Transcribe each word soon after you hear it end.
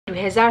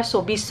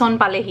2024 চন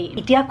পালেহি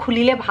এতিয়া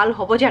খুলিলে ভাল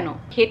হ'ব জানো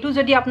হেতু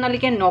যদি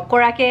আপোনালোকে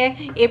নকৰাকে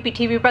এই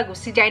পৃথিৱীৰ পৰা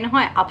গুচি যায়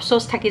নহয়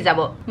আফসোস থাকি যাব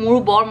মোৰ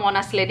বৰ মন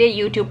আছিল দে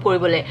ইউটিউব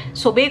কৰিবলে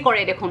সবেই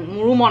কৰে দেখোন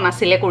মোৰো মন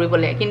আছিল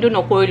কৰিবলে কিন্তু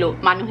নকৰিলো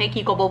মানুহে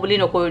কি ক'ব বুলি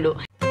নকৰিলো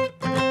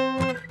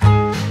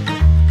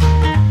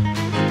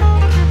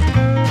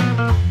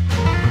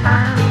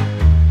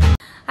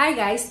Hi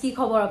guys, কি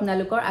খবৰ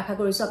আপোনালোকৰ আশা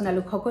কৰিছো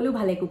আপোনালোক সকলো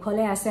ভালে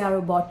কুশলে আছে আৰু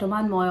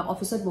বৰ্তমান মই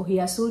অফিসত বহি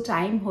আছো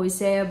টাইম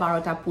হৈছে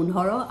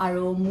 12:15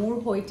 আৰু মোৰ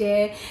হৈতে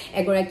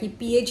এগৰাকী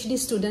PhD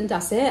ষ্টুডেন্ট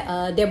আছে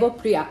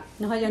দেৱপ্ৰিয়া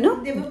নহয় জানো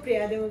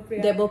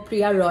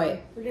দেৱপ্ৰিয়া ৰয়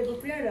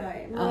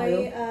মই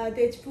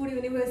তেজপুৰ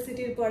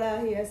ইউনিভাৰ্চিটিৰ পৰা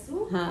আহি আছো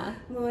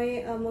মই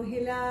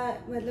মহিলা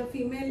मतलब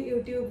ফিমেল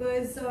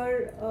ইউটিউবাৰ্ছৰ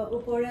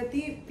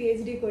ওপৰতে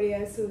PhD কৰি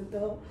আছো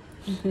তো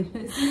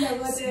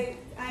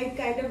I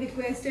kind of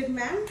requested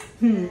ma'am.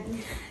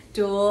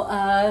 তো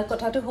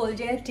কথাটো হল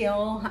যে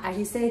তেওঁ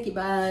আহিছে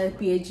কিবা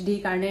PhD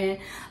কাৰণে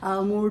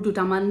মোৰ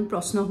দুটামান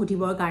প্ৰশ্ন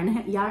সুধিবৰ কাৰণে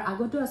ইয়াৰ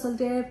আগতো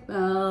আসলতে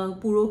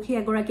পুৰখি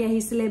এগৰাকী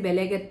আহিছিলে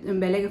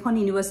বেলেগ এখন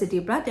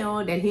ইউনিভাৰ্চিটিৰ পৰা তেওঁ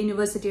দিল্লী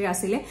ইউনিভাৰ্চিটিৰ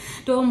আছিলে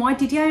তো মই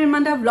তেতিয়া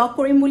ইমানটা ব্লগ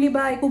কৰিম বুলি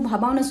বা একো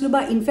ভাবাও নাছিলো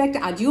বা ইনফেক্ট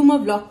আজিও মই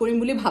ব্লগ কৰিম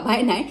বুলি ভাবাই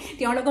নাই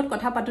তেওঁৰ লগত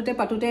কথা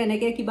পাতোতে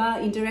এনেকে কিবা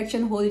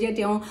ইন্টাৰেকশন হল যে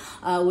তেওঁ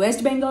ওয়েস্ট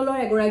বেংগলৰ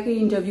এগৰাকী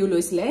ইন্টাৰভিউ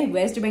লৈছিলে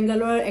ওয়েস্ট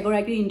বেংগলৰ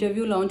এগৰাকী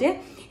ইন্টাৰভিউ লওঁতে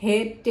হে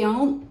তেওঁ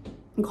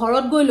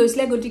ঘৰত গৈ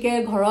লৈছিলে গটিকে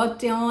ঘৰত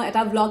তেওঁ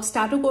এটা ব্লগ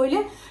স্টাৰ্টও কৰিলে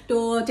তো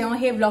তেওঁ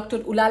হে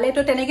ব্লগটোত উলালে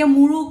তো তেনেকে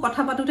মোৰো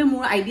কথা পাতোতে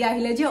মোৰ আইডিয়া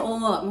আহিলে যে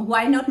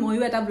হোৱাই নট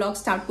মইও এটা ব্লগ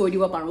স্টাৰ্ট কৰি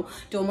দিব পাৰো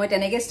তো মই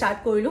তেনেকে স্টাৰ্ট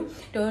কৰিলো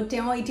তো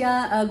তেওঁ এতিয়া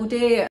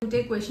গুটে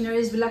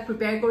কোৱেশ্চনাৰিজ বিলাক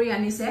প্ৰিপেয়াৰ কৰি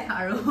আনিছে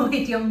আৰু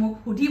এতিয়া মোক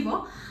সুধিব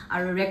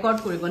আৰু ৰেকৰ্ড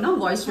কৰিব ন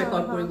ভয়েস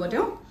ৰেকৰ্ড কৰিব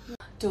তেওঁ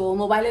তো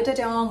মোবাইলতে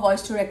তেওঁ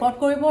ভয়েসটো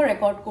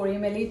ৰেকৰ্ড কৰি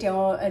মেলি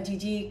তেওঁ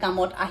জি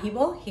কামত আহিব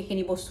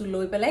সেইখিনি বস্তু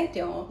লৈ পেলাই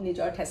তেওঁ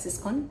নিজৰ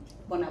থেসিসখন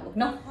बनाबो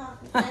ना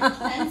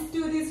thanks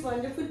to this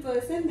wonderful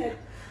person that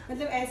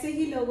मतलब ऐसे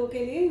ही लोगों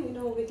के लिए you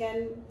know we can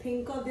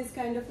think of this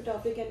kind of a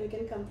topic and we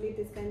can complete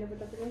this kind of a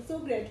topic I'm so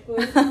grateful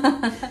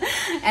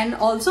and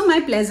also my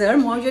pleasure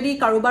মই যদি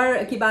কাৰোবাৰ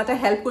কিবা এটা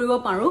help কৰিব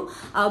পাৰো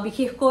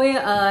বিশেষকৈ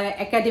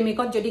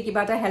একাডেমিকত যদি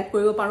কিবা এটা হেল্প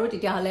কৰিব পাৰো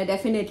তেতিয়া হলে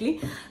ডেফিনেটলি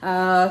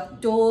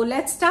তো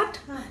লেটস স্টাৰ্ট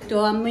তো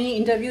আমি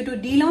ইন্টাৰভিউটো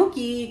দি লওঁ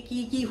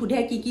কি হুধে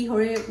কি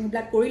হৰে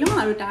ব্লগ কৰি লওঁ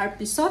আৰু তাৰ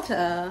পিছত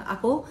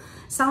আকৌ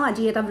চাও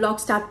আজি এটা ব্লগ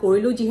স্টাৰ্ট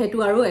কৰিলো যেহেতু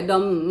আৰু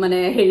একদম মানে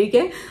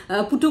হেৰিকে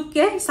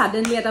পুটুককে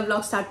সাডেনলি এটা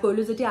ব্লগ স্টাৰ্ট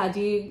কৰিলো যেতি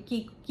আজি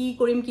কি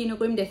কৰিম কি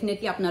নকৰিম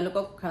ডেফিনেটলি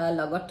আপোনালোকক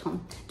লগত থম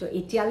তো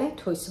এতিয়ালে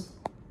থৈছো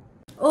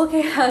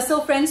Okay, so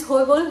friends,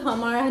 হৈ গল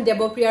আমাৰ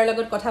দেৱপ্ৰিয়াৰ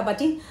লগত কথা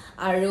পাতি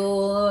আৰু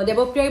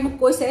দেৱপ্ৰিয়াই মোক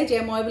কৈছে যে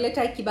মই বলে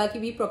তাই কিবা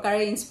কিবি প্ৰকাৰে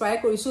ইনস্পায়াৰ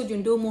কৰিছো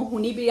যোনটো মই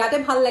শুনি বিৰাতে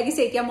ভাল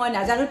লাগিছে এতিয়া মই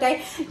নাজানো তাই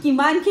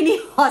কিমানখিনি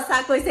হসা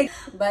কৈছে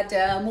বাট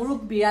মোৰো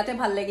বিৰাতে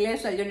ভাল লাগিলে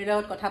সজনীৰ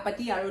লগত কথা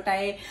পাতি আৰু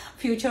তাই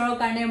ফিউচাৰৰ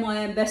কাৰণে মই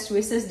বেষ্ট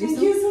উইশেছ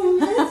দিছো Thank you so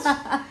much.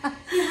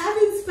 You have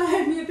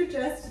inspired me to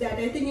trust that.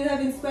 I think you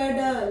have inspired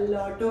a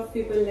lot of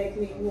people like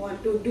me who want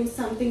to do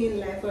something in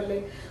life or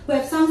like who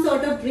have some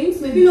sort of dreams,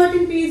 maybe not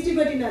in PhD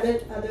but in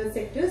other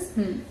sectors.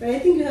 But I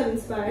think you have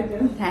inspired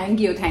them.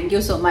 Thank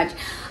you so much.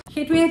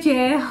 হেতুৱে যে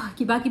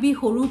কিবা কিবি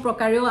হৰু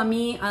প্ৰকাৰেও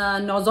আমি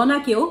নজনা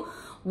কেও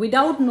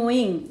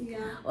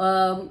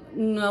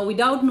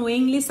without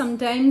knowingly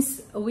sometimes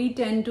we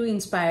tend to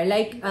inspire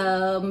like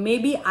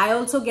maybe I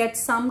also get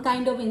some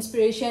kind of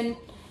inspiration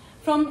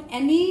from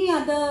any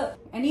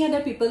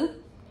other people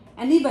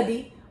anybody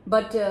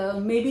but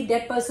maybe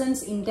that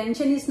person's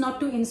intention is not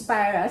to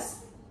inspire us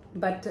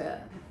but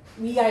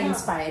we are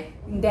inspired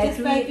that just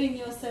by being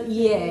yourself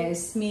yes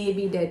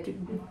maybe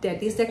that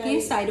is the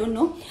case I don't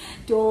know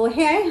to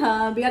here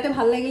বিয়াতে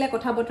ভাল লাগিলে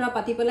কথা বতৰা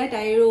পাতি পেলাই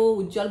তাইৰো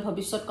উজ্জ্বল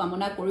ভৱিষ্যত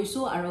কামনা কৰিছো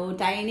আৰু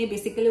তাই এনে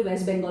বেসিক্যালি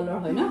ওয়েস্ট বেংগলৰ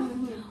হয় না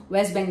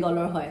ওয়েস্ট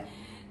বেংগলৰ হয়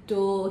তো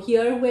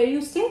হিয়াৰ where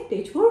you stay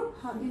Tezpur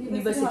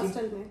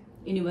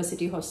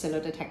university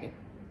হস্টেলতে থাকে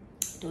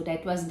So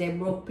that was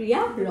Deborah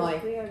Roy.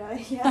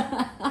 Yeah.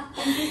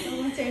 Thank you so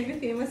much. I'll be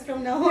famous from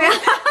now on.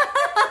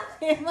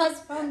 Famous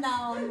from now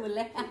on,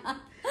 bole.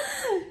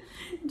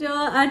 তো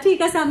ঠিক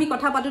আছে আমি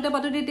কথা পাতোতে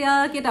এতিয়া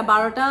কেটা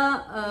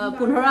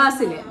 12:15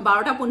 আছিল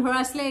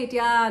 12:15 আছিল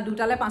এতিয়া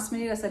 2:05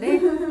 মিনিট আছে দেই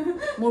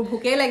মোৰ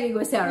ভুকে লাগি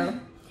গৈছে আৰু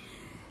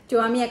তো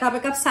আমি একাপ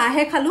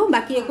চাহে খালো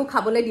বাকি একো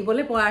খাবলৈ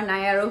দিবলৈ পোৱা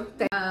নাই আৰু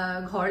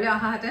ঘৰলে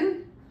অহা হেতেন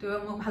তো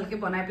মোক ভালকে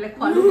বনাই পেলে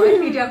খোৱালো হয়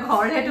এতিয়া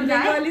ঘৰ হেতু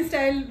নাই Bengali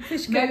style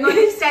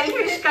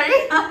fish curry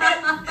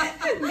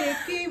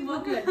দেখি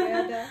ভুক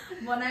লাগে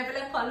বনাই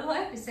পেলে খোৱালো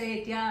হয় পিছে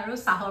এতিয়া আৰু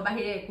চাহৰ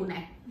বাহিৰে একো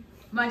নাই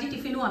মাজি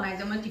টিফিনো অনাই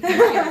যে মই টিফিন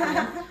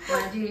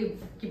মাজি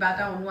কিবা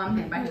এটা অনুৱাম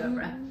হে বাহিৰৰ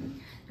পৰা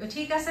তো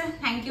ঠিক আছে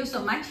thank you so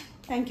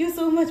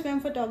much ma'am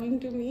for talking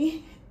to me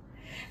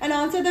and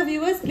also the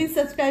viewers please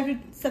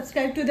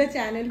subscribe to the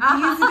channel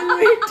please do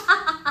it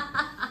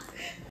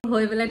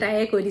হৈ বলে তাই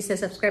কৈ দিছে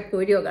সাবস্ক্ৰাইব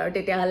কৰি দিওক আৰু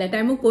তেতিয়া হলে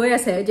তাই মোক কৈ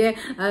আছে যে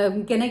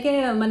কেনেকে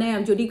মানে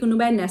যদি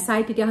কোনোবাই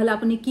নেচাই তেতিয়া হলে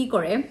আপুনি কি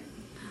কৰে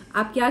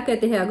आप क्या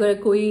कहते हैं अगर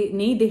कोई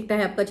नहीं देखता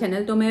है आपका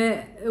चैनल तो मैं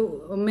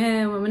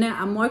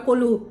मैं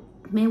कोलू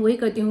मैं वही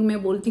करती हूँ मैं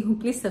बोलती हूँ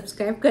प्लीज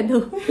सब्सक्राइब कर दो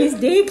प्लीज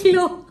देख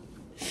लो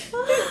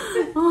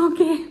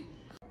ओके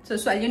সো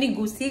ছোৱালীজনী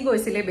গুচি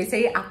গৈছিলে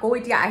বেচাৰি আকৌ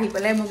এতিয়া আহি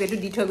পেলাই মোক এইটো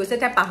দি থৈ গৈছে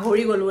তাই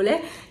পাহৰি গ'ল বোলে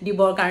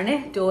দিবৰ কাৰণে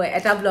তো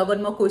এটা ব্লগত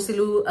মই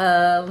কৈছিলোঁ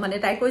মানে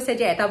তাই কৈছে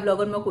যে এটা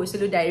ব্লগত মই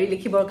কৈছিলোঁ ডায়েৰী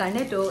লিখিবৰ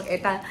কাৰণে তো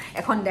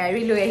এখন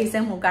ডায়েৰী লৈ আহিছে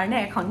মোৰ কাৰণে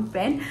এখন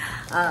পেন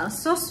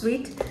সো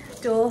সুইট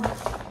তো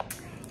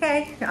সেই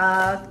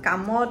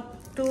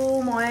কামতটো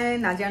মই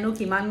নাজানো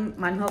কিমান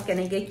মানুহক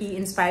কেনেকৈ কি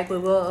ইনস্পায়াৰ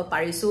কৰিব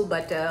পাৰিছোঁ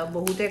বাট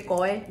বহুতে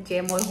কয় যে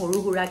মই সৰু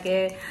সুৰাকৈ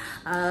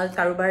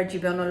কাৰোবাৰ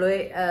জীৱনলৈ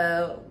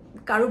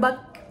কাৰোবাক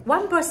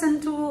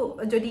 1% to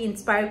যদি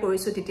ইনস্পায়াৰ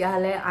কৰিছোঁ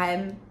তেতিয়াহ'লে আই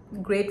এম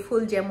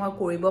গ্ৰেটফুল যে মই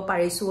কৰিব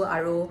পাৰিছোঁ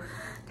আৰু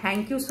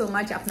থ্যাংক ইউ সো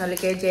মাচ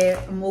আপোনালোকে যে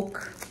মোক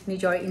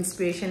নিজৰ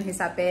ইনস্পিৰেশ্যন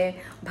হিচাপে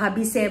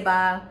ভাবিছে বা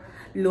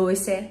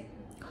লৈছে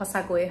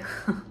সঁচাকৈ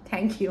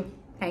thank U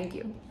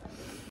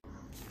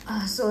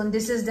so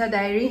this is the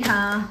diary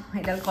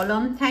এডাল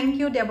কলম thank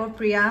you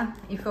Deborpriya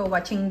if you are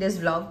watching this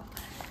vlog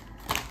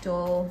তো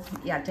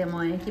ইয়াতে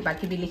মই কিবা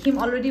কিবি লিখিম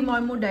অলৰেডি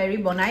মই মোৰ ডায়েৰী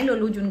বনাই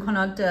ললোঁ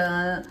যোনখনত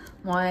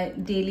মই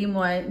ডেইলি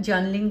মই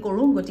জাৰ্নেলিং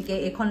কৰোঁ গতিকে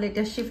এইখন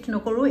এতিয়া শিফ্ট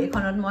নকৰোঁ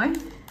এইখনত মই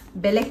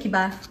বেলেগ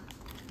কিবা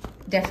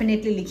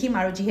ডেফিনেটলি লিখিম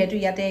আৰু যেহেতু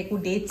ইয়াতে একো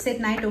ডেট সেট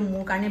নাই তো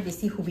মোৰ কাৰণে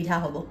বেছি সুবিধা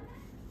হ'ব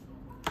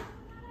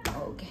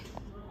okay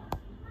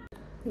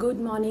Good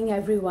morning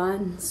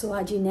everyone. So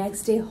আজি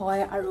next day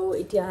হয় আৰু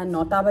এতিয়া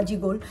 9টা বাজি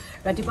গ'ল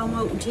ৰাতিপুৱা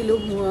মই উঠিলোঁ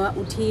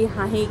উঠি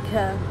হাঁহিক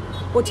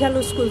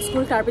পঠিয়ালোঁ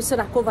স্কুল তাৰ পিছত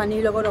আকৌ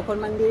বাণীৰ লগত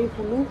অকণমান দেৰি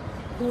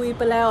শুই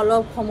পেলাই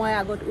অলপ সময়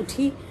আগত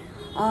উঠি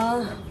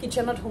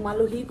কিচেনত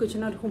সোমালোহি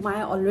কিচেনত সোমাই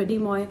অলৰেডি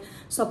মই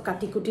সব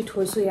কাটি কুটি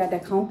থৈছোঁ এয়া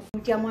দেখাওঁ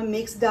এতিয়া মই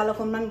মিক্স ডাল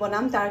অকণমান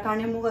বনাম তাৰ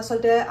কাৰণে মোক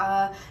আচলতে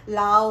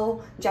লাও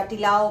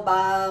জাতিলাও বা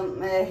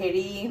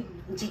হেৰি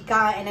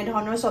জিকা এনে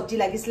ধৰণৰ সবজি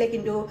লাগিছিলে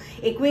কিন্তু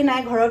একোৱে নাই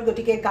ঘৰত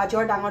গতিকে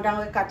গাজৰ ডাঙৰ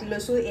ডাঙৰকৈ কাটি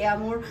লৈছোঁ এয়া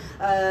মোৰ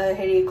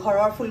হেৰি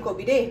ঘৰৰ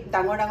ফুলকবি দেই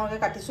ডাঙৰ ডাঙৰকৈ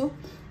কাটিছোঁ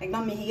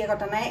একদম মিহিকৈ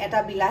কটা নাই এটা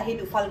বিলাহী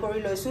দুফাল কৰি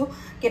লৈছোঁ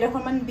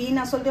কেইডোখৰমান বিন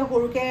আচলতে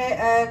সৰুকৈ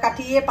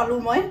কাটিয়ে পালোঁ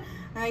মই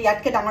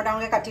ইয়াতকৈ ডাঙৰ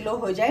ডাঙৰকৈ কাটিলেও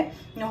হৈ যায়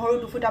নহৰু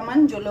দুফুটামান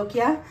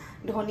জলকীয়া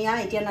ধনিয়া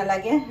এতিয়া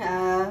নালাগে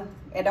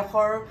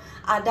এডোখৰ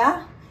আদা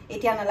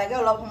এতিয়া নালাগে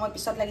অলপ সময়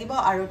পিছত লাগিব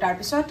আৰু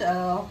তাৰপিছত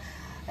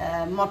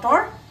মটৰ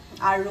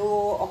আৰু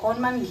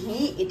অকণমান ঘি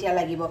এতিয়া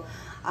লাগিব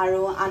আৰু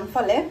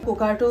আনফালে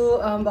কুকাৰটো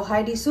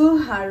বহাই দিছোঁ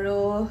আৰু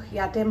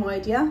ইয়াতে মই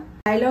এতিয়া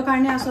দাইলৰ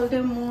কাৰণে আচলতে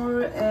মোৰ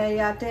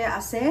ইয়াতে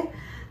আছে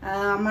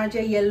আমাৰ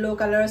যে ইয়েলো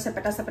কালাৰৰ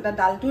চেপেটা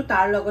ডালটো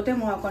তাৰ লগতে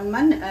মই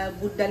অকণমান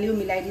বুট দালিও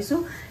মিলাই দিছোঁ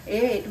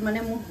এইটো মানে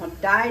মোৰ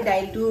সদায়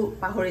দাইলটো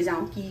পাহৰি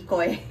যাওঁ কি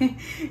কয়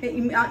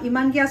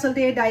ইমানকৈ আচলতে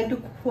এই দাইলটো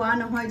খোৱা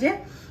নহয় যে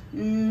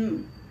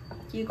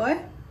কি কয়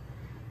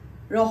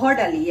ৰহৰ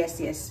দালি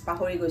yes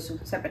পাহৰি গৈছোঁ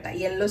চেপেটা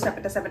ইয়েলো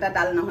চেপেটা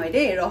ডাল নহয়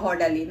দেই ৰহৰ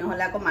দালি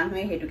নহ'লে আকৌ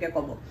মানুহে সেইটোকে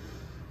ক'ব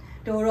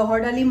তো ৰহৰ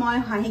দালি মই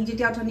হাঁহিক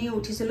যেতিয়া অথনি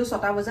উঠিছিলোঁ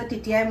 6টা বজাত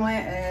তেতিয়াই মই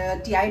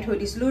তিয়াই থৈ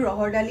দিছিলোঁ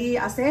ৰহৰ দালি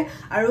আছে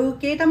আৰু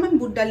কেইটামান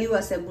বুট দালিও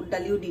আছে বুট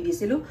দালিও দি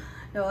দিছিলোঁ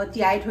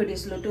তিয়াই থৈ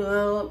দিছিলোঁ তো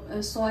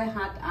 6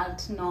 7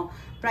 8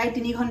 9 প্ৰায়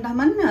 3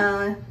 ঘণ্টামান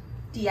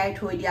তিয়াই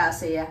থৈ দিয়া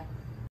আছে এয়া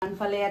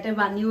আনফালে ইয়াতে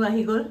বাণীও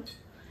আহি গ'ল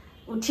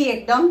উঠি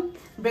একদম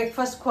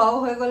ব্ৰেকফাষ্ট খোৱাও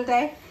হৈ গ'ল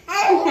তাই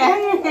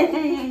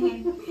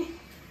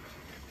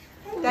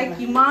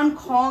কিমান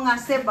খং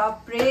আছে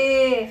বাপৰে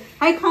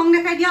হাই খং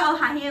দেখাই দিয়া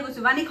হাঁহিয়ে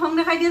গৈছোঁ বাণী খং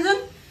দেখাই দিয়াচোন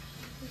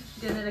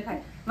দেখাই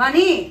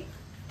বাণী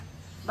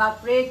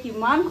বাপৰে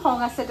কিমান খং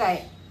আছে তাই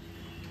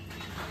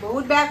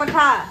বহুত বেয়া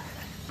কথা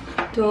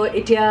তো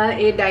এতিয়া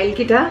এই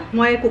দাইলকেইটা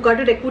মই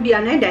কুকাৰটোত একো দিয়া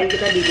নাই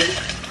দাইলকেইটা দি দিম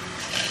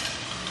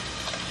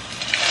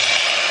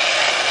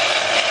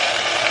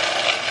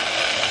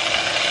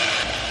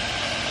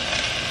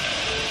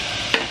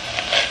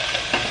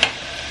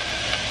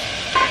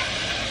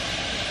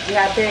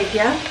ইয়াতে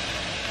এতিয়া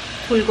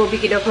ফুলকবি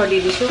কেইডোখৰ দি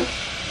দিছোঁ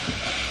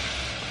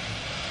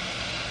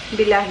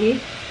বিলাহী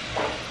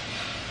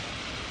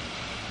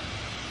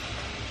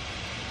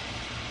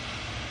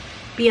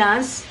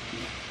পিঁয়াজ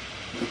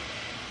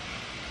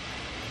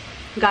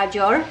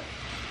গাজৰ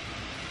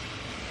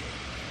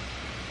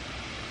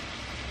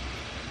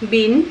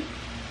বিন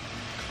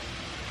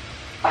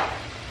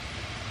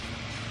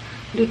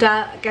দুটা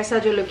কেঁচা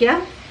জলকীয়া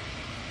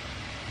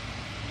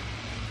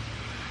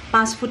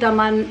 5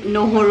 ফুটামান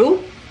নহৰু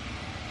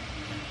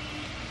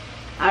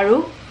আৰু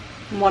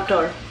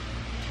মটৰ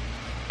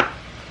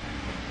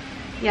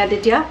ইয়াত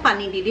এতিয়া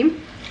পানী দি দিম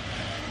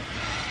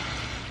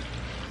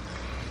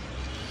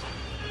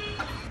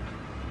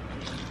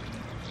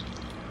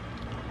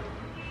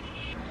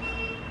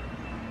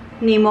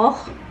নিমখ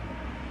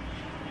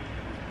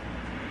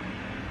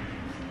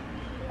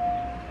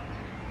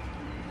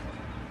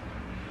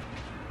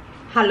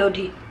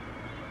হালধি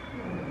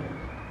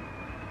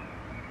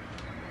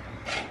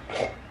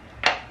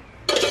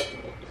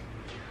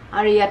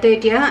আৰু ইয়াতে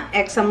এতিয়া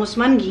 1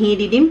 চামুচমান ঘি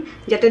দি দিম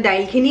যাতে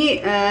দাইলখিনি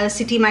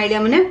সিটি মাৰিলে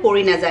মানে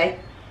পৰি নাযায়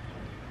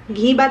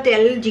ঘি বা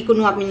তেল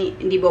যিকোনো আপুনি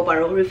দিব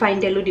পাৰো ৰিফাইন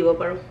তেলো দিব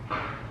পাৰো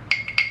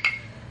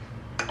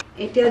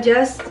এতিয়া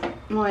জাস্ট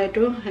মই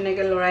এটো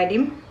হেনেকে লৰাই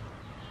দিম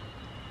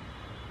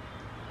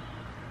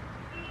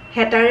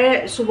হেতাৰে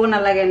সুব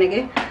নালাগে এনেকে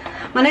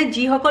মানে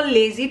যিসকল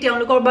লেজি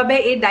তেওঁলোকৰ বাবে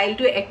এই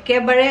দাইলটো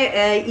একেবাৰে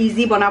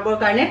ইজি বনাবৰ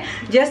কাৰণে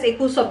জাস্ট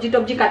একো সবজি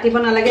টবজি কাটিব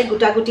নালাগে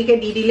গুটা গুটিকে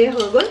দি দিলে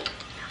হৈ গ'ল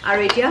আৰু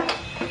এতিয়া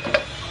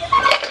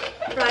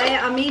প্ৰায়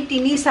আমি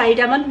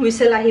 3-4টা মান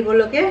হুইসেল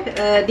আহিবলৈকে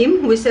দিম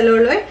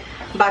হুইসেলৰলৈ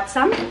বাট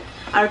চাম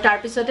আৰু তাৰ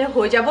পিছতে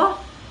হৈ যাব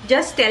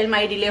জাস্ট তেল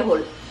মাৰি দিলে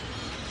হ'ল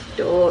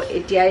তো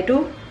এতিয়া এইটো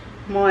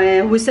মই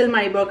হুইসেল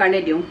মাৰিবৰ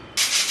কাৰণে দিওঁ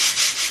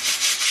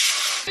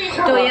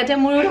তো ইয়াতে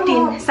মোৰ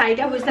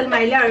 3-4টা হুইসেল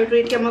মাৰিলে আৰু এইটো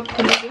এতিয়া মই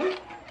খুলি দিওঁ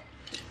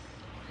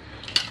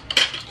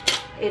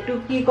এইটো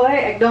কি কয়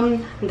একদম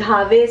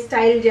ধাবে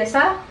স্টাইল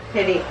জেসা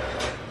হেৰি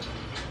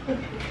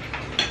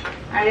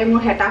আৰে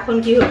মোৰ হেতাখন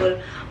কি হৈ গ'ল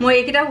মই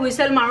এইকেইটা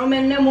হুইসেল মাৰো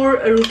মেনে মোৰ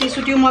ৰুটি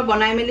সুটিও মই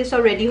বনাই মেলি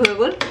সব ৰেডি হৈ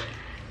গ'ল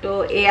তো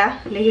এয়া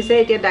দেখিছে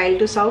এতিয়া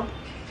দাইলটো চাওক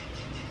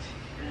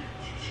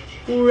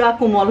পুৰা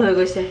কোমল হৈ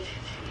গৈছে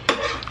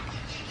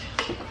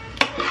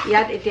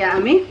ইয়াত এতিয়া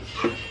আমি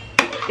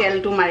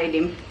তেলটো মাৰি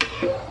দিম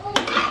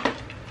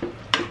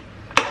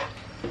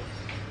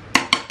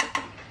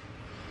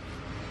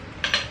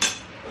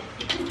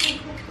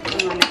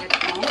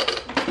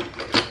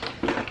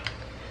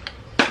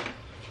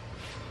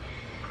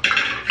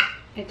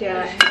এতিয়া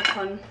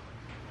এখন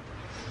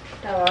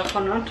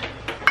টাৱাখনত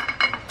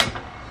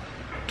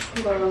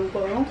গৰম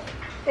কৰোঁ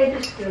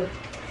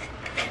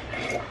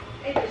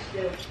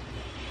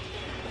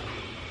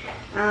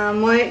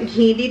মই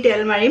ঘি দি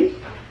তেল মাৰিম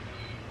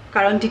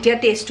কাৰণ তেতিয়া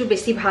টেষ্টটো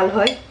বেছি ভাল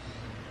হয়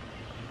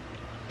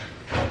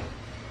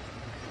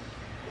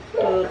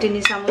তো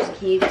 3 চামুচ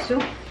ঘি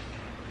দিছোঁ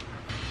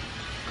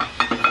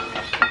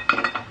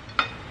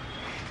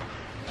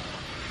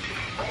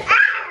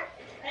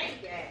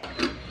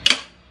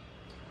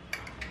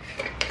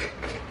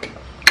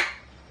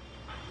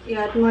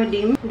ইয়াত মই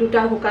দিম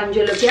 2টা শুকান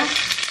জলকীয়া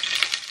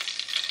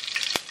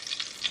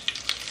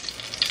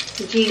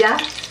জিৰা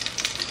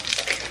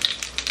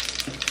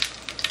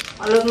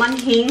অলপমান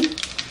হিং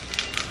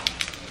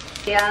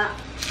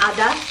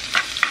আদা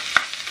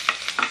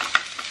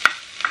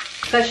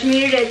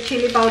কাশ্মীৰী ৰেড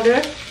চিলি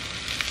পাউডাৰ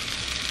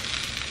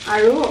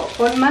আৰু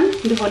অকণমান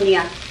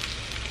ধনিয়া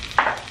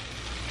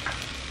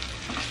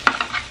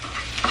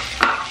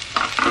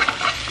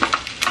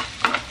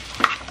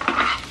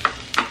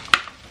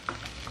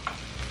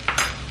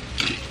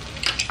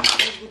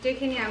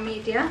গোটেইখিনি আমি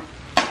এতিয়া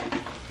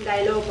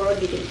দাইলৰ ওপৰত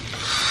দি দিম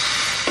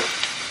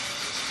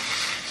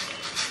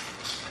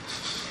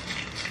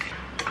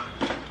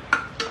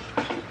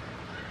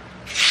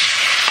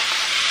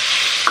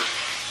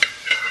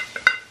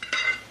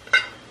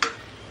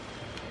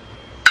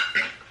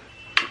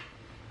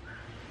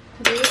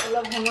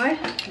অলপ সময়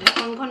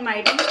ঢাকনখন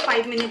মাৰি দিম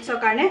 5 মিনিটৰ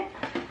কাৰণে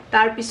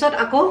তাৰ পিছত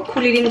আকৌ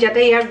খুলি দিম যাতে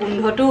ইয়াৰ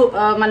গোন্ধটো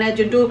মানে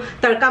যোনটো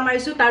তৰকা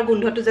মাৰিছো তাৰ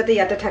গোন্ধটো যাতে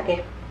ইয়াতে থাকে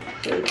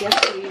এতিয়া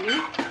খুলি দিম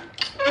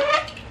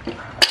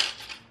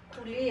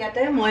খুলি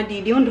ইয়াতে মই দি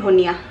দিওঁ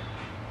ধনিয়া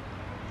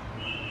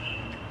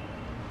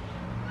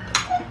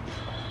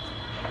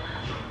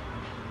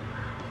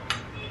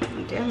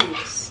এতিয়া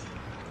মিক্স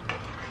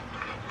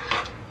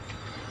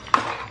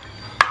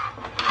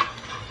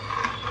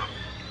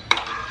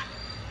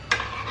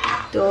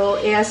তো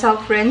এয়া চাওক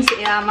ফ্ৰেন্ডস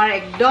এয়া আমাৰ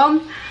একদম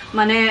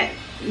মানে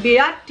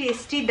বিৰাট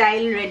টেস্টি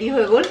দাইল ৰেডি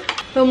হৈ গ'ল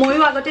তো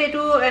ময়ো আগতে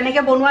এইটো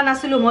এনেকৈ বনোৱা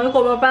নাছিলোঁ ময়ো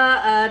ক'ৰবাৰ পৰা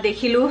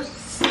দেখিলোঁ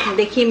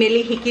দেখি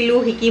মেলি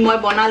শিকি মই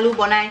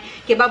বনাই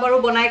কেইবাবাৰো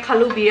বনাই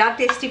খালোঁ বিৰাট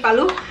টেস্টি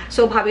পালোঁ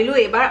সো ভাবিলোঁ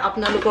এবাৰ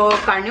আপোনালোকৰ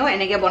কাৰণেও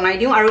এনেকৈ বনাই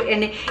দিওঁ আৰু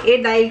এই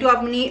দাইলটো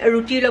আপুনি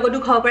ৰুটিৰ লগতো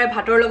খাব পাৰে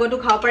ভাতৰ লগতো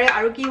খাব পাৰে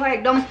আৰু কি হয়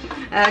একদম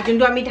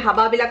যোনটো আমি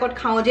ধাবাবিলাকত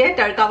খাওঁ যে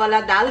তৰকাৱালা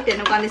দাল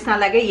তেনেকুৱা নিচিনা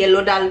লাগে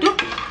য়েলো দালটো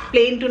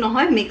প্লেইনটো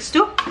নহয়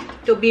মিক্সটো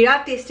তো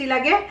বিৰাট টেস্টি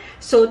লাগে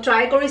সো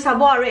ট্ৰাই কৰি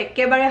চাব আৰু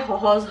একেবাৰে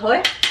সহজ হয়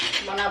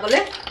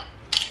বনাবলৈ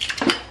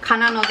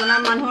খানা নজনা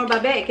মানুহৰ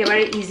বাবে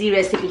একেবাৰে ইজি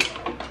ৰেচিপি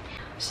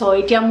সো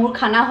এতিয়া মোৰ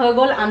খানা হৈ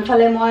গ'ল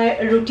আনফালে মই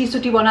ৰুটি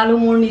সুটি বনালোঁ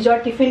মোৰ নিজৰ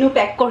টিফিনো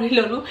পেক কৰি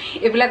ল'লোঁ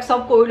এইবিলাক সব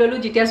কৰি ল'লোঁ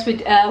যেতিয়া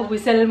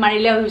হুইসেল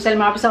মাৰিলে হুইসেল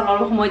মাৰাৰ পিছত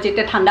অলপ সময়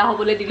যেতিয়া ঠাণ্ডা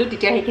হ'বলৈ দিলোঁ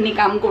তেতিয়া সেইখিনি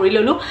কাম কৰি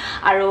ল'লোঁ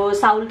আৰু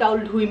চাউল টাউল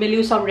ধুই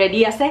মেলিও সব ৰেডি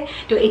আছে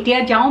তো এতিয়া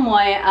যাওঁ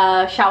মই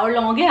শাৱাৰ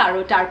লওঁগৈ আৰু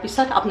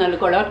তাৰপিছত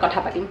আপোনালোকৰ লগত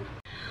কথা পাতিম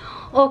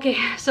Okay,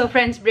 so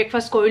friends,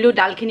 breakfast korilu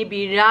dal khini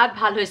birat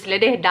bhal hoisile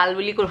de dal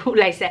boli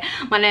ulaise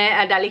mane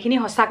dali khini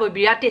hosa koi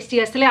birat tasty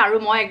asile aru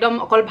moi ekdom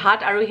okol bhat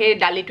aru he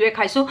dali tue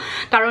khaisu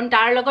karon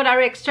tar logot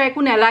aru extra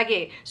eku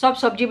nelage sob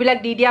sabji bilak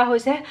di dia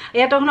hoise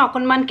eto khon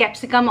okonman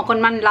capsicum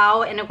okonman lao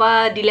enekwa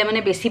dile mane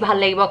beshi bhal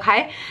lagibo khai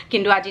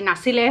kintu aji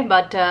nasile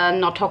but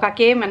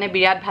nothokake mane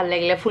birat bhal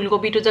lagile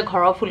fulgobi tu je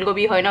ghoro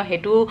fulgobi hoy no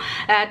hetu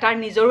tar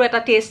nijoru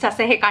eta taste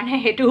ase he karne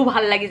hetu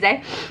bhal lagi jay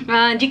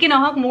jiki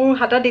nohok mur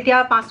hatot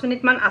etia 5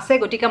 minute man ase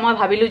গটিকা মই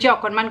ভাবিলো যে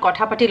অকনমান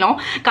কথা পাতি লওঁ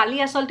কালি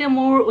আসলতে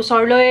মোৰ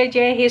উছৰলৈ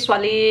যে হে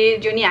ছোৱালী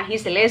জনী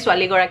আহিছিলে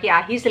ছোৱালী গৰাকী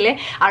আহিছিলে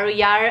আৰু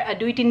ইয়াৰ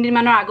 2-3 দিন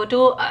মানৰ আগতো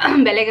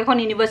বেলেগ এখন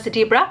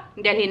ইউনিভাৰ্সিটিৰ পৰা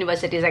দিল্লী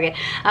ইউনিভাৰ্সিটি জাগে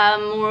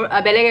মোৰ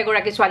বেলেগ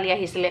এগৰাকী ছোৱালী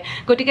আহিছিলে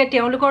গটিকে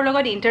তেওঁলোকৰ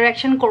লগত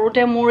ইন্টাৰেকশন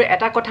কৰোতে মোৰ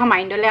এটা কথা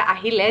মাইন্ডলে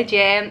আহিলে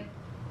যে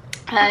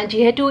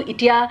যেহেতু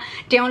ইতিয়া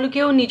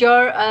তেওঁলোকেও নিজৰ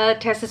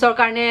থেসিসৰ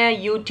কাৰণে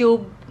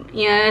YouTube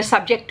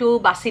সাবজেক্টটো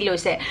বাছি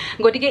লৈছে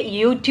গতিকে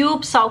ইউটিউব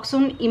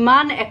চাওকচোন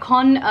ইমান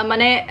এখন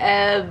মানে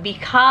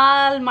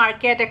বিশাল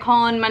মাৰ্কেট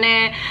এখন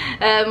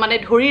মানে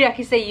ধৰি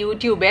ৰাখিছে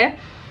ইউটিউবে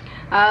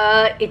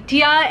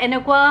এতিয়া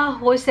এনেকুৱা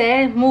হৈছে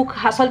মোক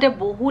আসলতে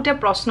বহুতে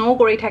প্ৰশ্নও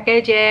কৰি থাকে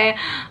যে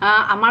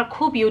আমাৰ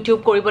খুব ইউটিউব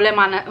কৰিবলৈ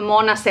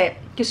মন আছে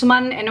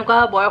কিছুমান এনেকুৱা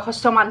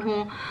বয়সস্থ মানুহ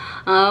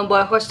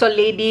বয়সস্থ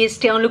লেডিজ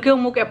তেওঁলোকেও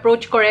মোক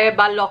এপ্ৰোচ কৰে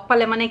বা লগ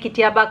পালে মানে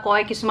কেতিয়াবা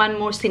কয় কিছুমান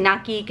মোৰ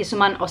চিনাকি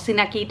কিছুমান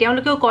অচিনাকি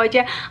তেওঁলোকেও কয়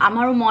যে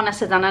আমাৰো মন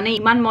আছে জানানে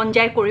ইমান মন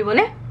যায়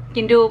কৰিবলৈ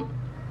কিন্তু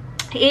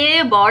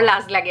বৰ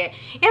লাজ লাগে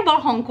বৰ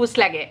সংকোচ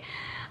লাগে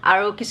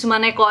আৰু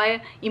কিছুমানে কয়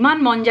ইমান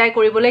মন যায়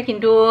কৰিবলৈ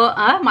কিন্তু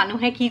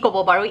মানুহে কি ক'ব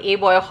বাৰু এই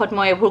বয়সত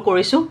মই এইবোৰ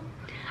কৰিছো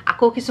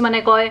আকৌ কিছুমানে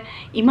কয়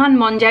ইমান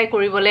মন যায়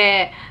কৰিবলৈ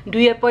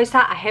দুই পইচা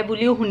আহে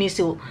বুলিও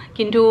শুনিছো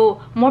কিন্তু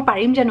মই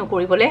পাৰিম জানো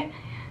কৰিবলৈ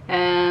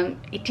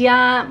এতিয়া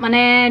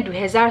মানে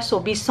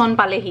 2024 চন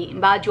পালেহি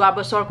বা যোৱা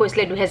বছৰ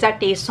কৈছিলে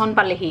 2023 চন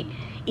পালেহি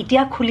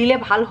এতিয়া খুলিলে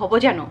ভাল হ'ব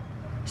জানো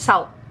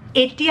চাও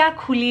এতিয়া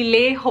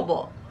খুলিলে হ'ব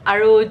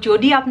আৰু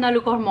যদি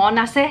আপোনালোকৰ মন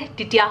আছে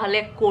তেতিয়া হলে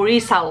কৰি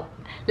চাও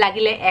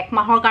লাগিলে 1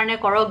 মাহৰ কাৰণে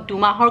কৰক 2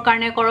 মাহৰ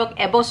কাৰণে কৰক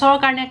এবছৰৰ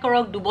কাৰণে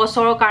কৰক 2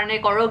 বছৰৰ কাৰণে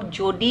কৰক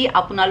যদি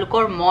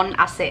আপোনালোকৰ মন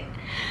আছে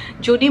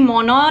যদি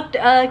মনত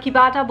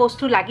কিবা এটা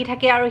বস্তু লাগি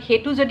থাকে আৰু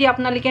হেতু যদি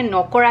আপোনালোকে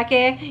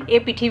নকৰাকে এই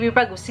পৃথিৱীৰ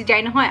পৰা গুচি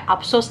যায় নহয়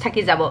আফসোস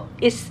থাকি যাব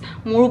ইস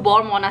মোৰ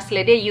বৰ মন আছিল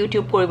দে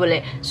ইউটিউব কৰিবলৈ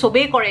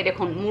সবেই কৰে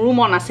দেখোন মোৰো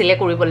মন আছিল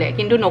কৰিবলৈ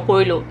কিন্তু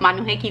নকৰিলো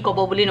মানুহে কি ক'ব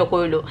বুলি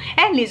নকৰিলো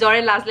নিজৰে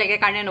লাজ লাগে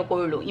কাৰণে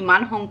নকৰিলো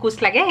ইমান সংকোচ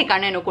লাগে সেই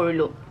কাৰণে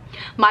নকৰিলো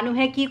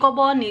মানুহে কি ক'ব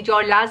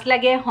নিজৰ লাজ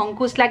লাগে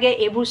সংকোচ লাগে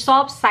এইবোৰ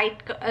সব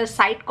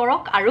সাইড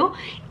কৰক আৰু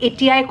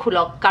এতিয়াই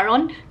খুলক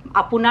কাৰণ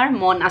আপোনাৰ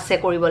মন আছে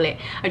কৰিবলৈ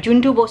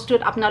যোনটো বস্তুত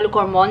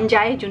আপোনালোকৰ মন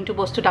যায় যোনটো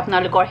বস্তুত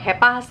আপোনালোকৰ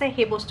হেপাহ আছে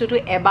সেই বস্তুটো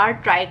এবাৰ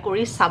ট্ৰাই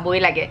কৰি চাবই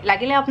লাগে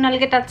লাগিলে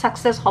আপোনালোকে তাত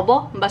সাকসেস হ'ব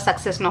বা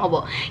সাকসেস নহব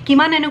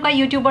কিমান এনেকুৱা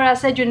ইউটিউবাৰ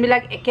আছে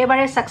যোনবিলাক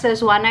একেবাৰে সাকসেস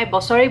হোৱা নাই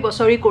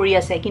বছৰি কৰি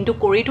আছে কিন্তু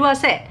কৰিটো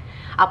আছে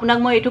আপোনাক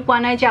মই এটো কোৱা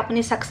নাই যে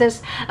আপুনি সাকসেস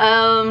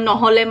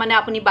নহলে মানে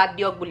আপুনি বাদ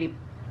দিয়ক বুলি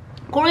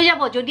কৰি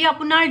যাব যদি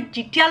আপোনাৰ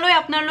যেতিয়ালৈ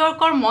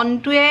আপোনালোকৰ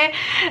মনটোৱে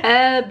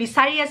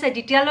বিচাৰি আছে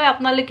যেতিয়ালৈ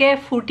আপোনালোকে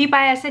ফুৰ্তি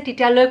পাই আছে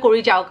তেতিয়ালৈ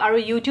কৰি যাওক আৰু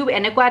ইউটিউব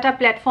এনেকুৱা এটা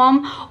প্লেটফৰ্ম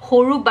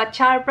সৰু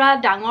বাচ্চাৰ পৰা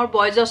ডাঙৰ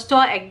বয়োজ্যেষ্ঠ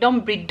একদম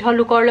বৃদ্ধ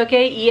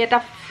লোকৰলৈকে ই এটা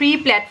ফ্ৰী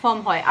প্লেটফৰ্ম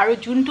হয় আৰু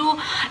যোনটো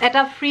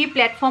এটা ফ্ৰী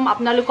প্লেটফৰ্ম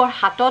আপোনালোকৰ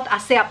হাতত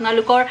আছে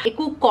আপোনালোকৰ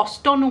একো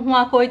কষ্ট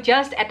নোহোৱাকৈ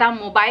জাস্ট এটা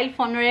মোবাইল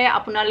ফোনৰে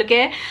আপোনালোকে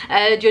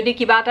যদি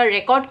কিবা এটা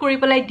ৰেকৰ্ড কৰি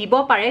পেলাই দিব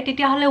পাৰে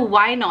তেতিয়াহলে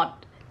why not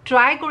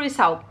ট্ৰাই কৰি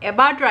চাওক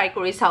এবাৰ ট্ৰাই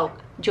কৰি চাওক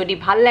যদি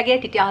ভাল লাগে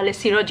তেতিয়াহলে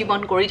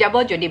চিৰজীৱন কৰি যাব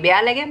যদি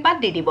বেয়া লাগে বাদ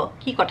দি দিব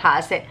কি কথা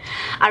আছে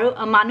আৰু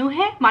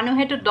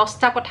মানুহেটো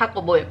 10টা কথা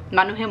কবই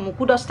মানুহে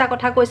মুকু 10টা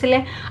কথা কৈছিলে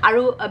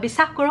আৰু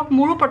বিশ্বাস কৰক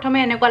মোৰো প্ৰথমে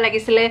এনেকুৱা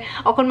লাগিছিলে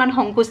অকনমান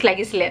সংকোচ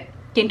লাগিছিলে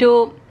কিন্তু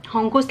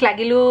সংকোচ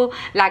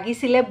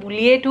লাগিছিলে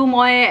বুলিয়েটো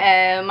মই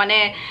মানে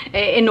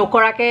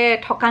নকৰাকে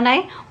থকা নাই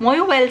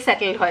ময়ো ওয়েল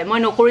সেটেলড হয় মই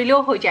নকৰিলেও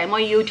হৈ যায়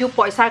মই ইউটিউব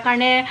পইচাৰ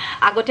কাৰণে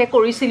আগতে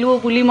কৰিছিলো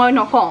বুলি মই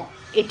নকওঁ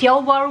এতিয়াও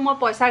বাৰু মই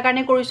পইচাৰ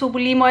কাৰণে কৰিছো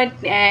বুলি মই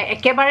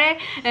একেবাৰে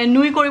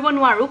নুই কৰিব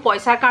নোৱাৰো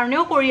পইচাৰ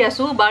কাৰণেও কৰি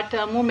আছো বাট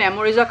মোৰ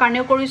মেমৰিজৰ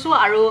কাৰণেও কৰিছো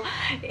আৰু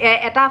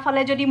এটা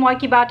ফালে যদি মই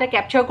কিবা এটা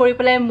ক্যাপচাৰ কৰি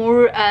পেলাই মোৰ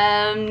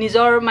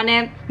নিজৰ মানে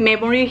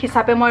মেমৰি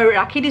হিচাপে মই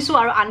ৰাখি দিছো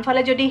আৰু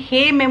আনফালে যদি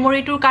সেই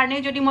মেমৰিটোৰ কাৰণে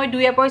যদি মই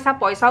দুই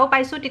পইচাও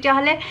পাইছো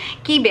তেতিয়াহলে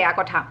কি বেয়া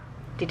কথা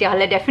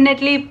তেতিয়াহলে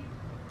ডেফিনেটলি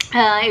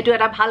এটো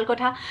এটা ভাল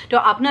কথা তো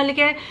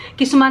আপোনালোকে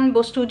কিছুমান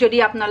বস্তু যদি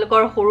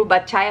আপোনালোকৰ সৰু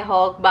বাচ্চাই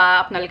হওক বা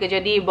আপোনালোকে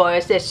যদি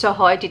বয়সজ্যেষ্ঠ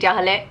হয়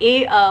তেতিয়াহলে এই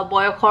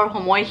বয়সৰ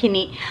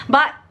সময়খিনি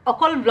বা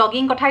অকল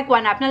ব্লগিং কথাই কোৱা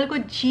নাই আপোনালোকৰ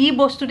যি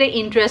বস্তুতে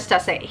ইন্টাৰেষ্ট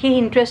আছে সেই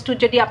ইন্টাৰেষ্টটো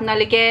যদি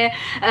আপোনালোকে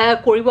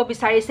কৰিব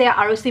বিচাৰিছে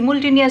আৰু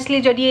সিমুলটেনিয়াসলি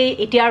যদি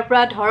এতিয়াৰ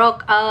পৰা ধৰক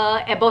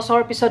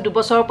এবছৰ পিছত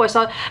দুবছৰ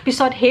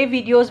পিছত সেই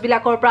ভিডিঅ'জ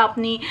বিলাকৰ পৰা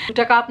আপুনি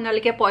টকা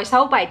আপোনালোকে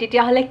পইচাও পায়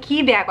তেতিয়াহলে কি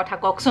বেয়া কথা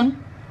কওকচোন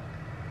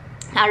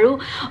আৰু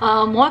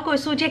মই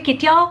কৈছো যে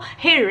কেতিয়াও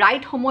হে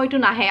ৰাইট সময়টো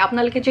নাহে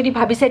আপোনালোকে যদি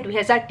ভাবিছে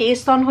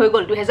 2023 চন হৈ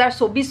গল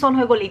 2024 চন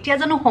হৈ গল এতিয়া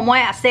জানো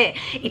সময় আছে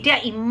এতিয়া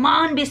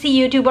ইমান বেছি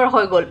ইউটিউবাৰ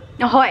হৈ গল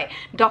হয়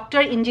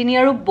ডক্টৰ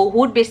ইঞ্জিনিয়াৰো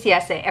বহুত বেছি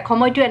আছে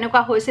এসময়টো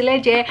এনেকুৱা হৈছিল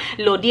যে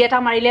লডি এটা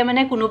মাৰিলে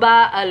মানে কোনোবা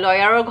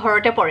লয়াৰৰ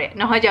ঘৰতে পৰে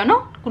নহয় জানো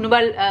কোনোবা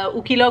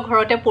উকিলৰ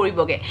ঘৰতে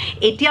পৰিবগে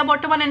এতিয়া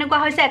বৰ্তমান এনেকুৱা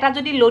হৈছে এটা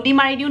যদি লডি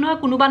মাৰি দিও নহয়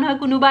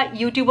কোনোবা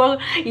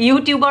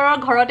ইউটিউবাৰৰ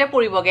ঘৰতে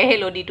পৰিবগে হে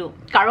লডিটো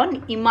কাৰণ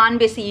ইমান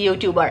বেছি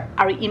ইউটিউবাৰ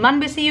আৰু ইমান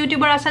বেছি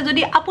ইউটিউবাৰ আছে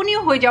যদি আপুনিও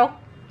হৈ যাওক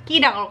কি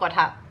ডাঙৰ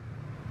কথা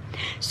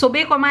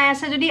সবে কমাই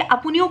আছে যদি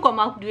আপুনিও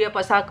কমাওক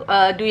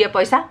দুই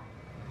পইচা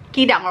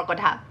কি ডাঙৰ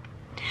কথা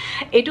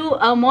এটো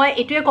মই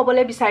এটোৱে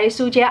কবলৈ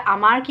বিচাৰিছো যে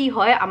আমাৰ কি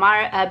হয় আমাৰ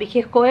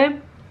বিশেষকৈ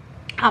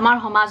আমাৰ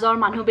সমাজৰ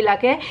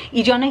মানুহবিলাকে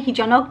ইজনে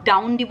হিজনক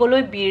ডাউন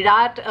দিবলৈ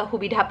বিৰাট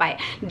সুবিধা পায়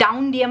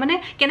ডাউন দিয়ে মানে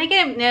কেনেকে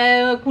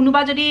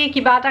কোনোবা যদি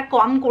কিবা এটা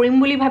কাম কৰিম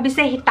বুলি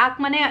ভাবিছে তাক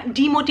মানে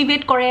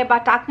ডিমোটিভেট কৰে বা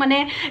তাক মানে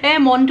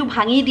মনটো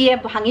ভাঙি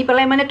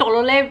পেলাই মানে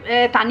তললে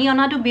টানি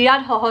অনাটো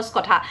বিৰাট সহজ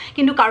কথা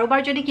কিন্তু কাৰোবাৰ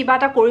যদি কিবা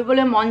এটা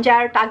কৰিবলৈ মন যায়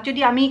আৰু তাক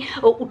যদি আমি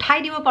উঠাই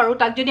দিব পাৰো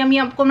তাক যদি আমি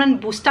অকমান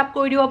বুষ্ট আপ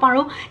কৰি দিব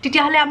পাৰো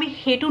তেতিয়াহলে আমি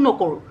হেতু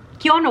নকৰো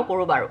কিয়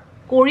নকৰো বাৰু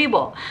কৰিব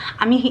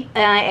আমি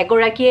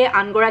এগৰাকীয়ে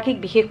আনগৰাকীক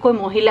বিশেষকৈ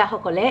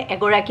মহিলাসকলে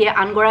এগৰাকীয়ে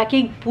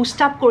আনগৰাকীক বুষ্ট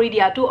আপ কৰি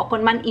দিয়াটো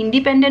অকণমান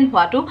ইণ্ডিপেণ্ডেণ্ট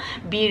হোৱাটো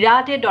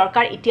বিৰাটে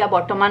দৰকাৰ এতিয়া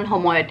বৰ্তমান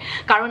সময়ত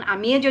কাৰণ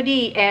আমিয়ে যদি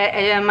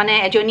মানে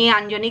এজনী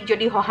আনজনীক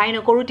যদি সহায়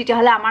নকৰোঁ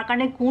তেতিয়াহ'লে আমাৰ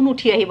কাৰণে কোন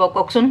উঠি আহিব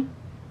কওকচোন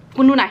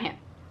কোনো নাহে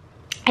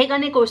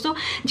সেইকাৰণে কৈছোঁ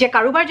যে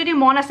কাৰোবাৰ যদি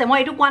মন আছে মই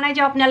এইটো কোৱা নাই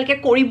যে আপোনালোকে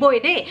কৰিবই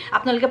দেই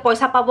আপোনালোকে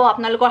পইচা পাব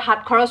আপোনালোকৰ হাত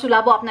খৰচ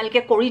ওলাব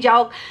আপোনালোকে কৰি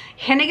যাওক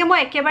সেনেকৈ মই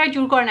একেবাৰে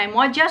জোৰ কৰা নাই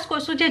মই জাষ্ট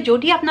কৈছোঁ যে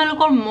যদি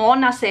আপোনালোকৰ মন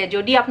আছে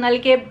যদি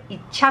আপোনালোকে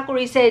ইচ্ছা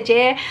কৰিছে যে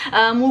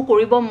মোৰ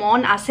কৰিব মন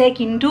আছে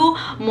কিন্তু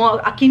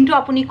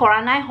আপুনি কৰা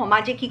নাই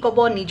সমাজে কি ক'ব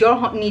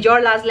নিজৰ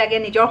লাজ লাগে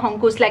নিজৰ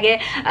সংকোচ লাগে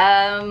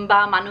বা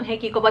মানুহে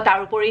কি ক'ব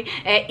তাৰোপৰি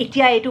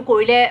এতিয়া এইটো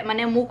কৰিলে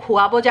মানে মোক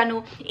খুৱাব জানো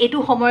এইটো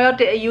সময়ত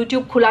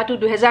ইউটিউব খোলাটো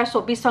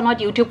 2024 চনত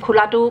ইউটিউব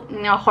খোলাটো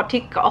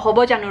সঠিক হ'ব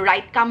জানো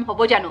ৰাইট কাম হ'ব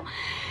জানো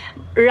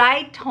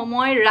ৰাইট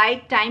সময়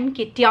ৰাইট টাইম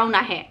কেতিয়াও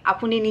নাহে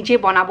আপুনি নিজে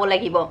বনাব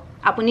লাগিব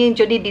আপুনি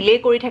যদি ডিলে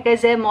কৰি থাকে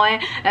যে মই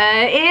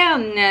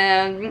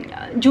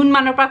জুন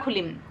মানৰ পৰা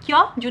খুলিম কিয়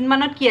জুন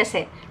মানত কি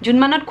আছে জুন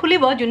মানত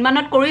খুলিব জুন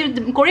মানত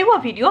কৰিব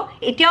ভিডিঅ'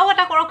 এতিয়াও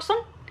এটা কৰকচোন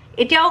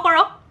এতিয়াও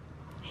কৰক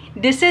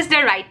this is the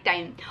right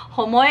time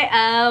সময়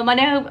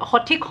মানে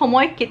সঠিক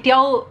সময়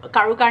কেতিয়াও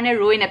কাৰো কাৰণে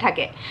ৰৈ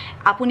নাথাকে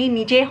আপুনি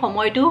নিজে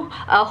সময়টো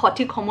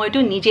সঠিক সময়টো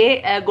নিজে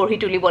গঢ়ি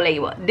তুলিব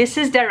লাগিব this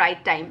is the right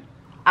time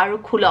আৰু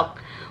খোলক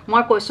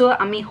মই কৈছোঁ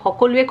আমি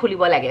সকলোৱে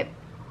খুলিব লাগে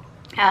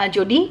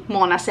যদি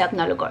মন আছে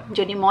আপোনালোকৰ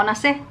যদি মন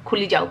আছে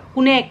খুলি যাওক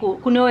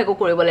কোনেও একো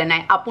কৰিবলৈ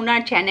নাই আপোনাৰ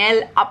চেনেল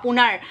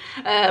আপোনাৰ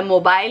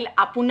মোবাইল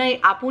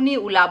আপুনি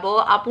ওলাব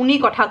আপুনি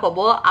কথা ক'ব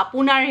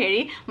আপোনাৰ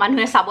হেৰি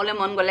মানুহে চাবলৈ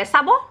মন গ'লে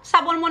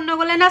চাব মন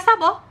নগ'লে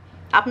নাচাব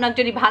আপোনাক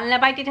যদি ভাল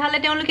নাপায় তেতিয়াহ'লে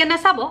তেওঁলোকে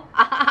নাচাব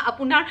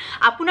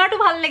আপোনাৰটো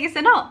ভাল লাগিছে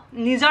ন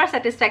নিজৰ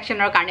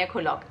ছেটিছফেকশ্যনৰ কাৰণে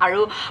খোলক আৰু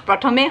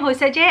প্ৰথমে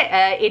হৈছে যে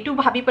এইটো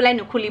ভাবি পেলাই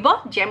নুখুলিব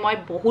যে মই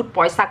বহুত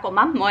পইচা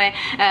কমাম মই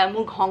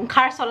মোৰ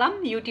সংসাৰ চলাম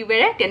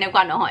ইউটিউবেৰে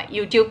তেনেকুৱা নহয়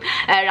ইউটিউব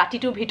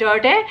ৰাতিটোৰ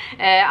ভিতৰতে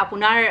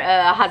আপোনাৰ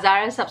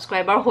 1000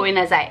 ছাবস্ক্ৰাইবাৰ হৈ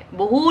নাযায়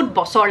বহুত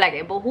বছৰ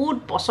লাগে বহুত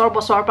বছৰৰ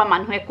পৰা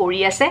মানুহে কৰি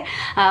আছে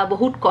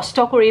বহুত কষ্ট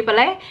কৰি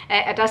পেলাই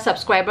এটা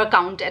ছাবস্ক্ৰাইবাৰ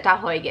কাউণ্ট এটা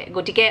হয়গে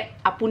গতিকে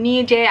আপুনি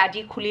যে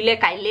আজি খুলিলে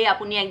কাইলৈ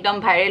আপুনি একদম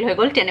ভাইৰেল হৈ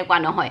গ'ল তেনেকুৱা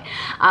নহয়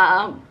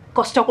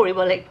কষ্ট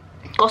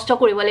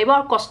কৰিব লাগিব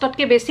আৰু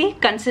কষ্টতকৈ বেছি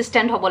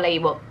কনসিস্টেন্ট হ'ব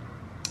লাগিব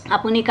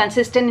আপুনি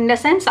কনসিস্টেন্ট ইন দ্য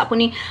সেন্স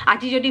আপুনি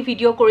আজি যদি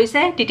ভিডিঅ'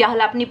 কৰিছে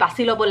তেতিয়াহ'লে আপুনি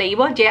বাছি ল'ব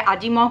লাগিব যে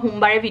আজি মই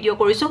সোমবাৰে ভিডিঅ'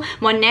 কৰিছোঁ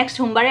মই নেক্সট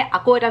সোমবাৰে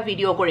আকৌ এটা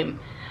ভিডিঅ' কৰিম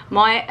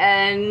মই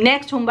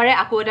নেক্সট সোমবাৰে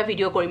আকৌ এটা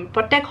ভিডিঅ' কৰিম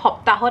প্ৰত্যেক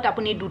সপ্তাহত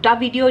আপুনি 2টা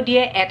ভিডিঅ'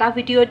 দিয়ে এটা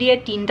ভিডিঅ' দিয়ে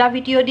 3টা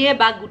ভিডিঅ' দিয়ে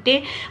বা গোটেই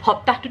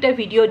সপ্তাহটোতে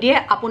ভিডিঅ' দিয়ে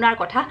আপোনাৰ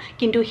কথা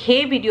কিন্তু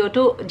সেই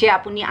ভিডিঅ'টো যে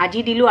আপুনি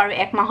আজি দিলোঁ আৰু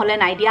 1 মাহলৈ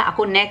নাই দিয়া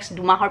আকৌ নেক্সট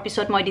 2 মাহৰ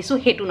পিছত মই দিছোঁ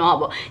সেইটো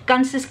নহ'ব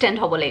কনসিস্টেন্ট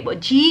হ'ব লাগিব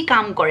যি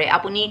কাম কৰে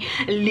আপুনি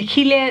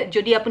লিখিলে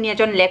যদি আপুনি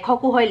এজন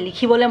লেখকো হয়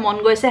লিখিবলৈ মন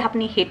গৈছে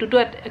আপুনি সেইটোতো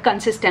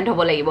কনসিস্টেন্ট হ'ব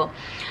লাগিব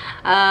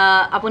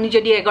আপুনি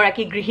যদি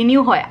এগৰাকী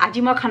গৃহিণীও হয়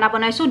আজি মই খানা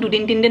বনাইছোঁ 2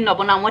 দিন 3 দিন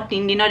নবনাওঁ মই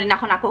 3 দিনৰ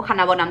দিনাখন আকৌ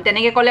খানা বনাম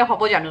তেনেকৈ ক'লে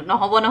হ'ব জানো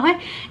নহ'ব নহয়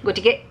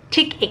গতিকে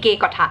ঠিক একেই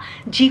কথা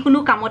যিকোনো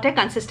কামতে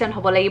কনসিস্টেন্ট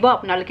হ'ব লাগিব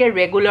আপোনালোকে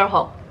ৰেগুলাৰ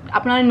হওক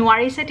আপোনালোকে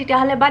নোৱাৰিছে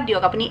তেতিয়াহ'লে বাদ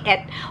দিয়ক আপুনি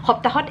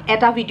সপ্তাহত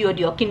এটা ভিডিঅ'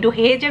 দিয়ক কিন্তু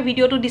সেই যে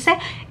ভিডিঅ'টো দিছে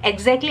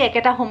এক্সেক্টলি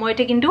একেটা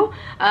সময়তে কিন্তু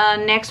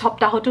নেক্সট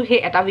সপ্তাহতো সেই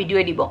এটা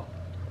ভিডিঅ'ই দিব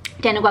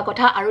তেনেকুৱা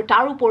কথা আৰু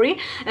তাৰ উপৰি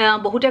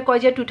বহুতে কয়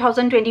যে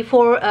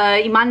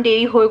 2024 ইমান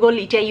দেৰি হৈ গ'ল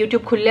এতিয়া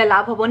ইউটিউব খুলিলে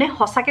লাভ হ'বনে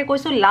সঁচাকৈ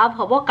কৈছোঁ লাভ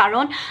হ'ব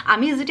কাৰণ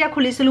আমি যেতিয়া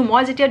খুলিছিলোঁ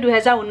মই যেতিয়া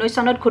 2019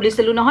 চনত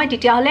খুলিছিলোঁ নহয়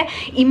তেতিয়াহ'লে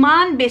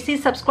ইমান বেছি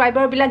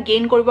ছাবস্ক্ৰাইবাৰবিলাক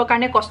গেইন কৰিবৰ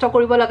কাৰণে কষ্ট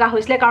কৰিব লগা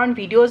হৈছিলে কাৰণ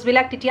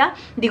ভিডিঅ'জবিলাক তেতিয়া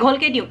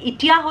দীঘলকৈ দিওঁ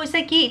এতিয়া হৈছে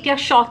কি এতিয়া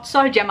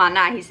শ্বৰ্টছৰ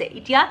জমানা আহিছে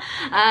এতিয়া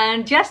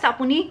জাষ্ট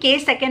আপুনি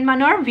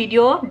কেইছেকেণ্ডমানৰ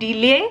ভিডিঅ'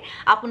 দিলেই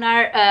আপোনাৰ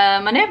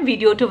মানে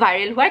ভিডিঅ'টো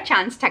ভাইৰেল হোৱাৰ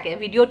চান্স থাকে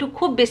ভিডিঅ'টো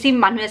খুব বেছি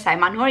মানুহে চায়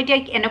মানুহৰ এতিয়া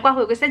এনেকুৱা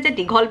হৈ গৈছে যে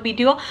দীঘল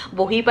ভিডিঅ'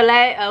 বহি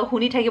পেলাই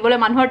শুনি থাকিবলৈ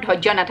মানুহৰ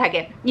ধৈৰ্য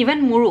নাথাকে ইভেন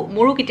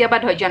মোৰো কেতিয়াবা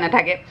ধৈৰ্য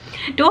নাথাকে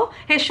তো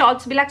সেই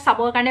শ্বৰ্টছবিলাক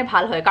চাবৰ কাৰণে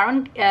ভাল হয় কাৰণ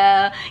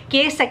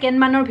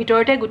কেইছেকেণ্ডমানৰ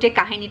ভিতৰতে গোটেই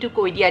কাহিনীটো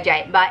কৈ দিয়া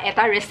যায় বা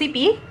এটা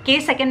ৰেচিপি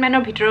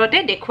কেইছেকেণ্ডমানৰ ভিতৰতে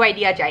দেখুৱাই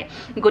দিয়া যায়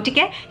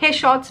গতিকে সেই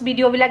শ্বৰ্টছ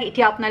ভিডিঅ'বিলাক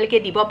এতিয়া আপোনালোকে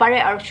দিব পাৰে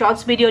আৰু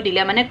শ্বৰ্টছ ভিডিঅ'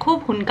 দিলে মানে খুব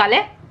সোনকালে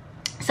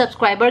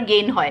ছাবস্ক্ৰাইবাৰ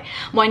গেইন হয়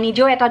মই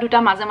নিজেও এটা দুটা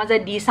মাজে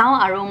দি চাওঁ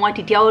আৰু মই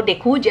তেতিয়াও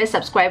দেখোঁ যে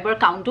ছাবস্ক্ৰাইবাৰ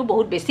কাউণ্টটো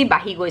বহুত বেছি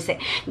বাঢ়ি গৈছে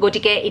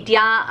গতিকে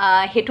এতিয়া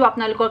সেইটো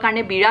আপোনালোকৰ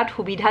কাৰণে বিৰাট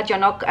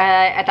সুবিধাজনক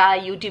এটা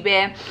ইউটিউবে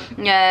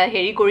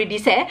হেৰি কৰি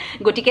দিছে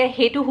গতিকে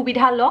সেইটো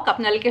সুবিধা লওক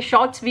আপোনালোকে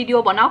শ্বৰ্টছ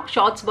ভিডিঅ' বনাওক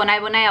শ্বৰ্টছ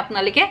বনাই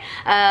আপোনালোকে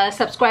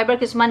ছাবস্ক্ৰাইবাৰ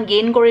কিছুমান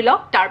গেইন কৰি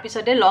লওক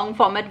তাৰপিছতে লং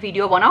ফৰ্মেট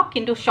ভিডিঅ' বনাওক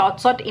কিন্তু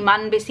শ্বৰ্টছত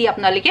ইমান বেছি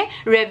আপোনালোকে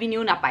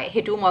ৰেভিনিউ নাপায়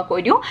সেইটো মই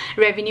কৈ দিওঁ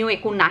ৰেভিনিউ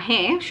একো নাহে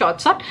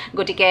শ্বৰ্টছত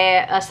গতিকে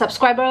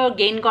ছাবস্ক্ৰাইবাৰ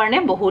গেইন কাৰণে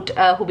বহুত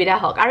সুবিধা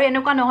হওক আৰু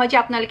এনেকুৱা নহয় যে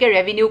আপোনালোকে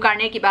ৰেভিনিউ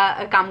কাৰণে কিবা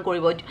কাম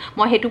কৰিব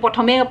মই হেতু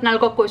প্ৰথমে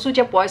আপোনালোকক কৈছো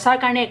যে পইচাৰ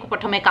কাৰণে একো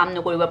প্ৰথমে কাম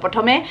নকৰিব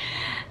প্ৰথমে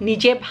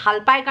নিজে ভাল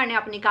পাই কাৰণে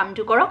আপুনি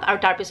কামটো কৰক আৰু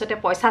তাৰ পিছতে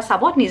পইচা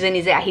চাব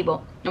নিজে আহিব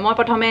মই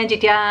প্ৰথমে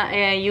যেতিয়া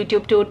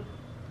ইউটিউবটো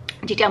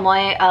যেতিয়া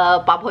মই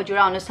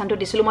পাভজোৰা অনুষ্ঠানটো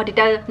দিছিলোঁ মই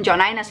তেতিয়া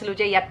জনাই নাছিলোঁ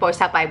যে ইয়াত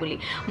পইচা পায় বুলি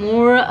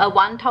মোৰ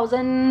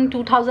 1000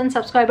 2000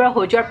 ছাবস্ক্ৰাইবাৰ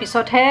হৈ যোৱাৰ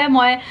পিছতহে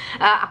মই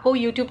আকৌ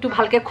ইউটিউবটো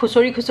ভালকৈ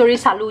খুচৰি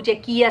চালোঁ যে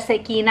কি আছে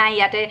কি নাই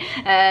ইয়াতে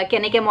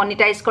কেনেকৈ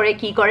মনিটাইজ কৰে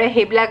কি কৰে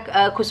সেইবিলাক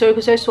খুচৰি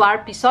চোৱাৰ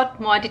পিছত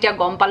মই তেতিয়া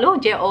গম পালোঁ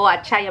যে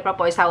আচ্ছা ইয়াৰ পৰা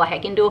পইচাও আহে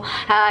কিন্তু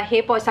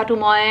সেই পইচাটো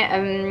মই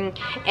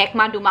 1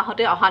 মাহ 2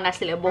 মাহতে অহা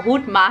নাছিলে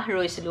বহুত মাহ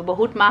ৰৈছিলোঁ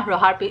বহুত মাহ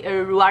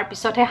ৰোৱাৰ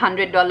পিছতহে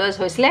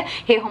 $100 হৈছিলে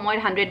সেই সময়ত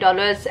 $100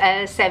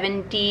 70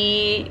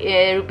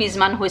 rupees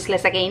মান হৈছিলে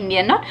চাগে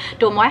ইণ্ডিয়ানত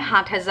তো মই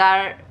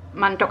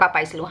 7000 মান টকা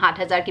পাইছিলোঁ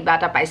 7000 কিবা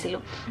এটা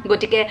পাইছিলোঁ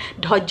গতিকে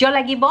ধৈৰ্য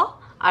লাগিব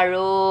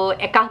আৰু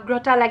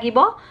একাগ্ৰতা লাগিব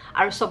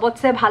আৰু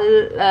সবতছে ভাল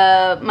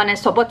মানে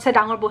সবতছে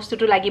ডাঙৰ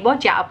বস্তুটো লাগিব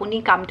যে আপুনি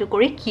কামটো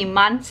কৰি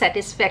কিমান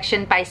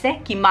স্যাটিসফ্যাকশন পাইছে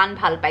কিমান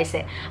ভাল পাইছে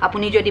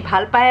আপুনি যদি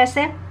ভাল পাই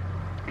আছে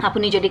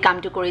আপুনি যদি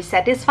কামটো কৰি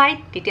স্যাটিসফাইড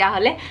তেতিয়া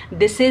হলে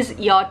this is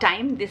your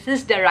time this is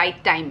the right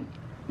time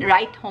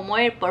right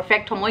সময়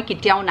পারফেক্ট সময়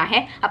কেতিয়াও নাহে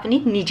আপনি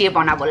নিজে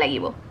বনাব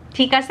লাগিব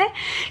ঠিক আছে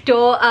তো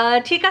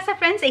ঠিক আছে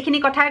ফ্রেন্ডস এইখিনি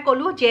কথাই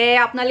কলো যে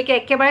আপোনালোকে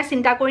একেবাৰে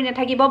চিন্তা কৰি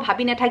নাথাকিব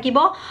ভাবি নাথাকিব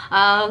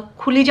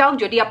খুলি যাওক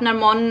যদি আপোনাৰ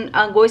মন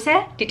গৈছে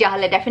তেতিয়া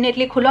হলে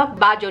ডেফিনেটলি খুলক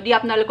বা যদি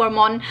আপোনালোকৰ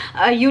মন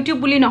ইউটিউব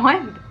বুলি নহয়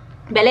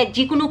বেলেগ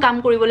যিকোনো কাম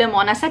কৰিবলৈ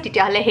মন আছে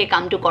তেতিয়া হলে সেই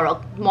কামটো কৰক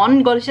মন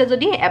গৈছে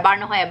যদি এবাৰ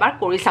নহয় এবাৰ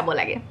কৰি চাব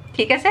লাগে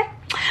ঠিক আছে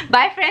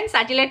বাই ফ্ৰেন্ডস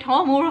আজিলৈ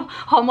থওঁ মোৰ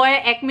সময়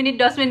 1 মিনিট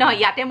 10 মিনিট নহয়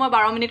ইয়াতে মই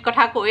 12 মিনিট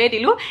কথা কৈয়ে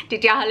দিলোঁ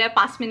তেতিয়া হলে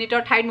 5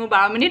 মিনিটৰ ঠাইত মোৰ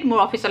 12 মিনিট মোৰ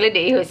অফিচলৈ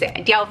দেৰি হৈছে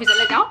এতিয়া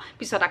অফিচলৈ যাওঁ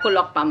পিছত আকৌ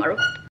লগ পাম আৰু